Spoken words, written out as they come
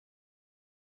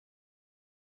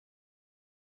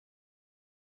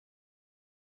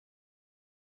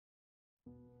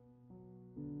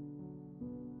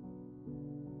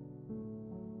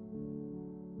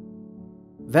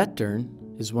Vättern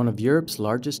is one of Europe's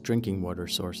largest drinking water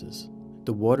sources.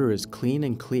 The water is clean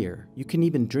and clear. You can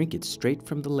even drink it straight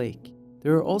from the lake.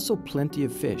 There are also plenty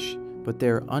of fish, but they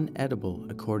are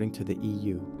unedible according to the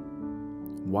EU.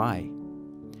 Why?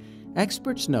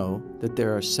 Experts know that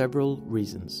there are several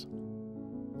reasons,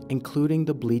 including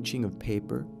the bleaching of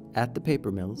paper at the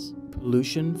paper mills,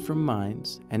 pollution from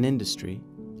mines and industry,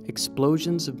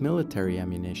 explosions of military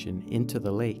ammunition into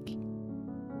the lake,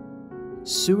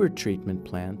 sewer treatment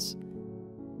plants.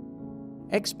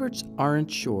 Experts aren't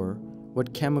sure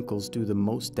what chemicals do the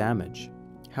most damage.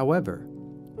 However,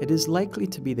 it is likely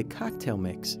to be the cocktail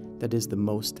mix that is the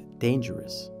most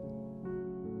dangerous.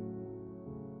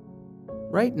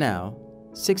 Right now,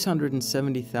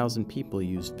 670,000 people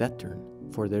use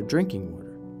Vättern for their drinking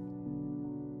water.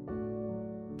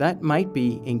 That might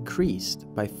be increased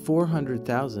by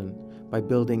 400,000 by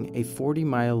building a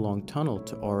 40-mile-long tunnel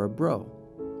to Örebro.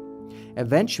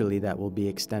 Eventually, that will be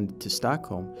extended to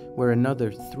Stockholm, where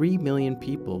another 3 million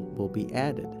people will be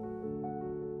added.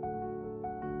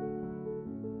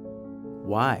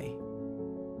 Why?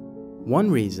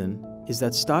 One reason is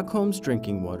that Stockholm's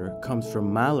drinking water comes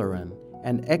from Mälaren,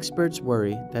 and experts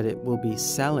worry that it will be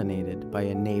salinated by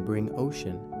a neighboring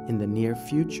ocean in the near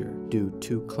future due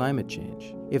to climate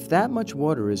change. If that much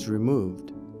water is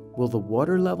removed, will the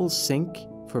water levels sink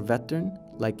for Vättern,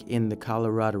 like in the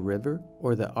Colorado River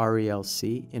or the Arial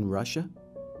Sea in Russia?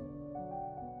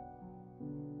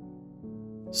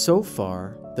 So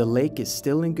far, the lake is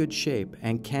still in good shape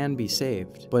and can be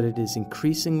saved, but it is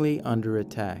increasingly under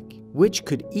attack, which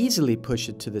could easily push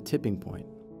it to the tipping point.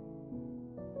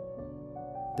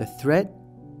 The threat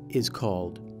is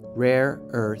called rare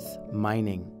earth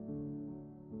mining.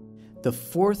 The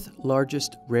fourth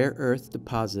largest rare earth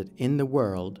deposit in the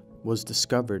world was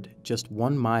discovered just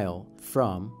 1 mile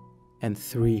from and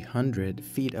 300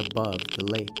 feet above the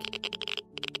lake.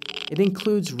 It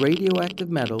includes radioactive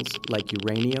metals like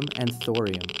uranium and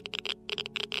thorium.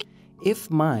 If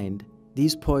mined,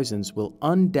 these poisons will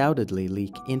undoubtedly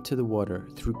leak into the water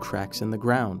through cracks in the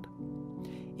ground.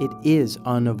 It is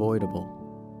unavoidable.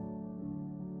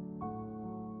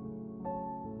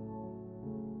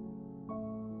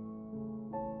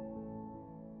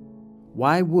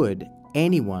 Why would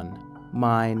anyone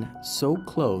mine so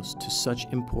close to such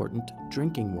important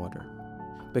drinking water?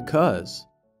 Because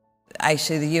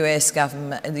actually the US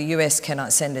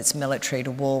cannot send its military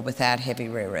to war without heavy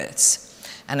rare earths.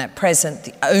 And at present,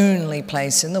 the only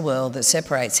place in the world that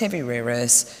separates heavy rare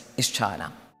earths is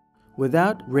China.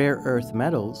 without rare earth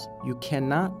metals, you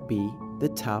cannot be the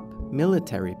top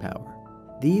military power.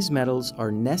 These metals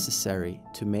are necessary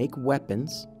to make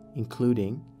weapons,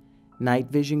 including night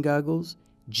vision goggles,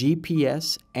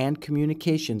 GPS and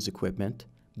communications equipment,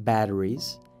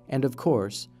 batteries, and of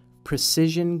course,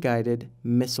 precision-guided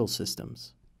missile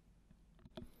systems.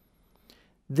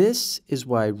 This is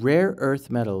why rare earth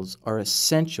metals are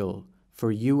essential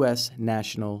for U.S.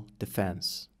 national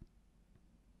defense.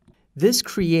 This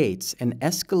creates an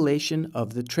escalation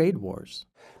of the trade wars.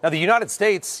 Now, the United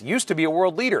States used to be a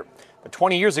world leader, but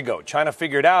 20 years ago, China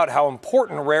figured out how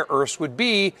important rare earths would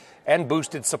be and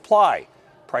boosted supply.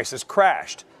 Prices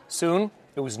crashed. Soon,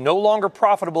 it was no longer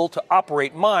profitable to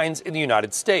operate mines in the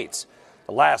United States.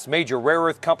 The last major rare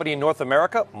earth company in North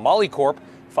America, Molycorp,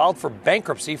 filed for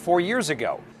bankruptcy 4 years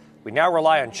ago. We now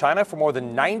rely on China for more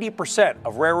than 90%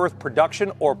 of rare earth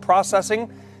production or processing,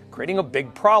 creating a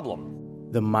big problem.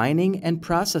 The mining and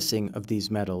processing of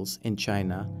these metals in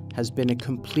China has been a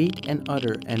complete and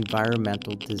utter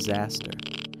environmental disaster,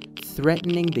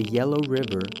 threatening the Yellow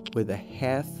River with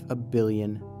 500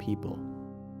 million people.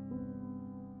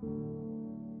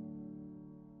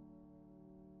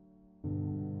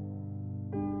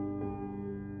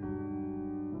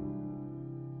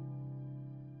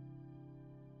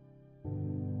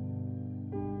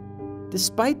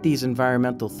 Despite these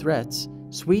environmental threats,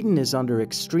 Sweden is under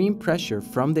extreme pressure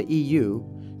from the EU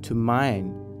to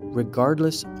mine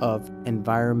regardless of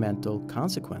environmental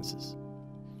consequences.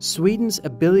 Sweden's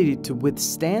ability to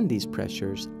withstand these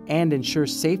pressures and ensure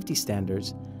safety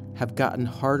standards have gotten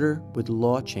harder with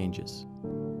law changes.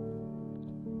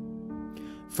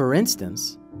 For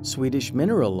instance, Swedish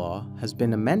mineral law has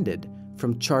been amended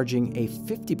from charging a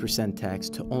 50% tax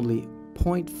to only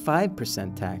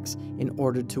 0.5% tax in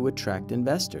order to attract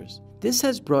investors. This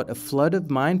has brought a flood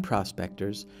of mine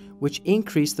prospectors, which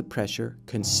increased the pressure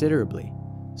considerably.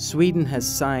 Sweden has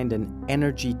signed an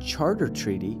energy charter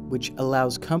treaty which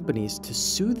allows companies to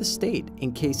sue the state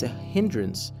in case a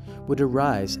hindrance would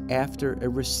arise after a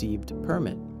received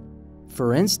permit.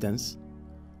 For instance,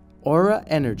 Aura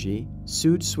Energy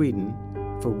sued Sweden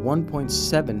for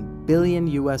 $1.7 billion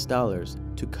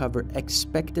to cover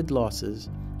expected losses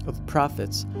of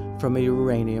profits from a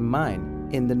uranium mine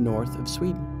in the north of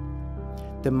Sweden.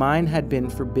 The mine had been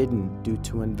forbidden due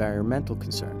to environmental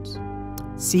concerns.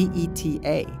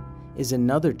 CETA is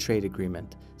another trade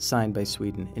agreement signed by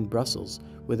Sweden in Brussels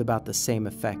with about the same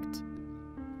effect.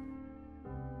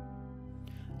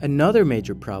 Another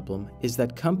major problem is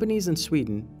that companies in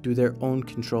Sweden do their own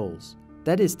controls.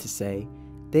 That is to say,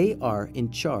 they are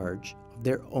in charge of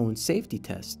their own safety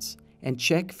tests and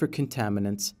check for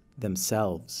contaminants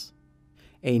themselves.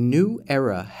 A new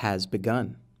era has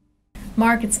begun.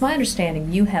 Mark, it's my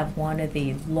understanding you have one of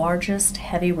the largest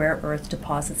heavy rare earth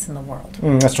deposits in the world.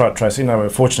 That's right, Tracy. No, we're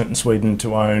fortunate in Sweden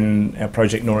to own our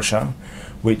project Norra Kärr,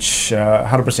 which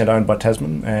 100% owned by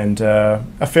Tasman, and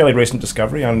a fairly recent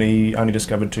discovery, only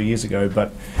discovered 2 years ago,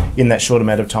 but in that short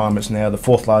amount of time it's now the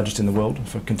 4th largest in the world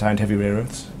for contained heavy rare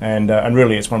earths, and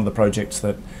really it's one of the projects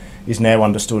that is now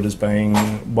understood as being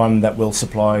one that will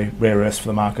supply rare earths for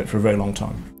the market for a very long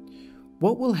time.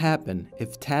 What will happen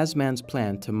if Tasman's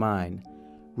plan to mine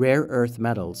rare earth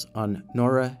metals on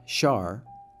Norra Kärr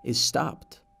is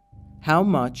stopped? How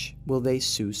much will they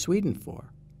sue Sweden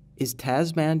for? Is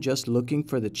Tasman just looking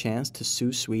for the chance to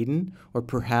sue Sweden, or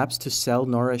perhaps to sell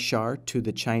Norra Kärr to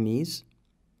the Chinese?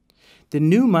 The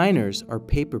new miners are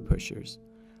paper pushers,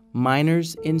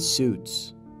 miners in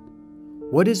suits.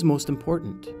 What is most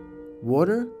important,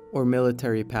 water or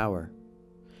military power?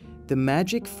 The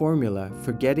magic formula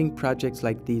for getting projects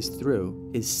like these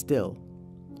through is still: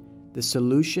 the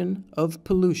solution of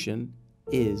pollution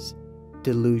is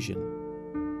delusion.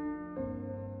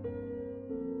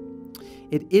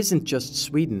 It isn't just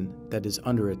Sweden that is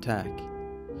under attack.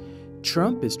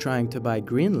 Trump is trying to buy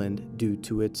Greenland due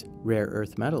to its rare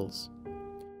earth metals.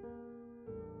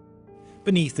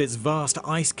 Beneath its vast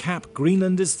ice cap,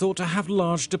 Greenland is thought to have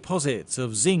large deposits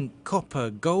of zinc,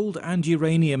 copper, gold and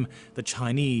uranium. The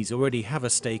Chinese already have a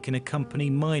stake in a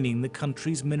company mining the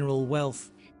country's mineral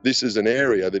wealth. This is an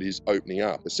area that is opening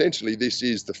up. Essentially, this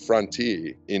is the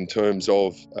frontier in terms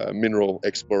of mineral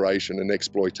exploration and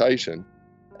exploitation.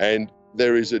 And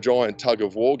there is a giant tug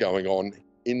of war going on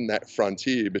in that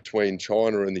frontier between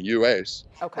China and the US.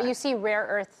 Okay. You see rare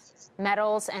earth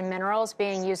metals and minerals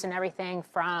being used in everything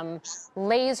from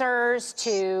lasers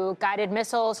to guided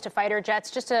missiles to fighter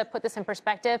jets. Just to put this in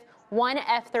perspective, one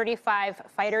F-35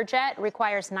 fighter jet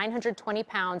requires 920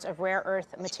 pounds of rare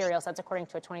earth materials. That's according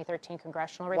to a 2013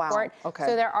 congressional report. Wow. Okay.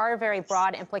 So there are very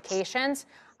broad implications.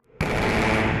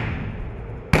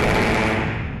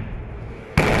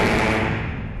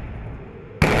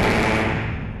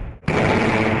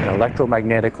 An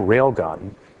electromagnetic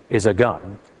railgun is a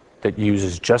gun that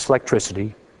uses just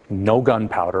electricity, no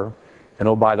gunpowder, and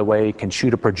oh, by the way, can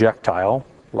shoot a projectile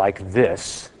like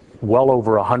this, well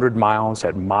over 100 miles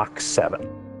at Mach 7.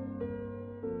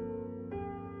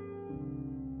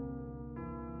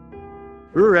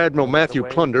 Rear Admiral Matthew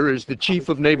Plunder is the chief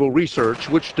of naval research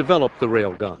which developed the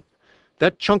railgun.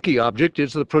 That chunky object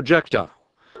is the projectile.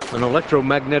 An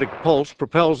electromagnetic pulse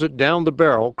propels it down the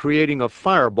barrel, creating a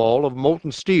fireball of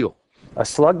molten steel. A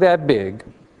slug that big,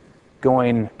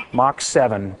 going Mach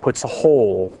 7, puts a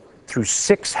hole through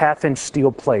 6 half-inch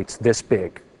steel plates this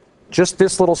big. Just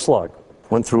this little slug.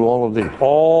 Went through all of these?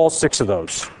 All 6 of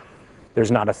those.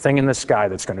 There's not a thing in the sky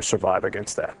that's going to survive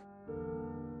against that.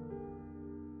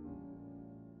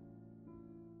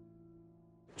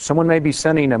 Someone may be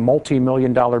sending a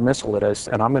multi-million-dollar missile at us,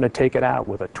 and I'm going to take it out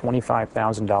with a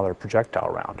 $25,000 projectile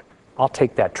round. I'll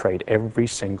take that trade every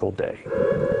single day.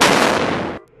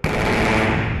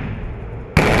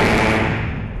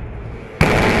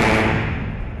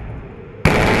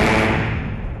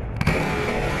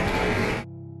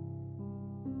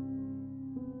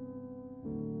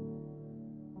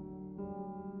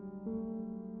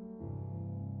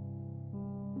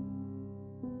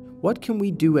 What can we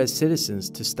do as citizens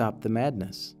to stop the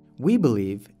madness? We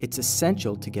believe it's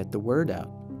essential to get the word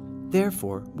out.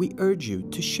 Therefore, we urge you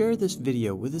to share this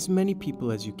video with as many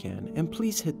people as you can, and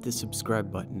please hit the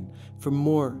subscribe button for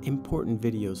more important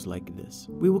videos like this.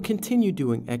 We will continue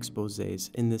doing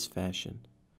exposés in this fashion.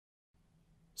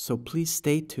 So please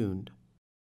stay tuned.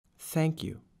 Thank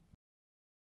you.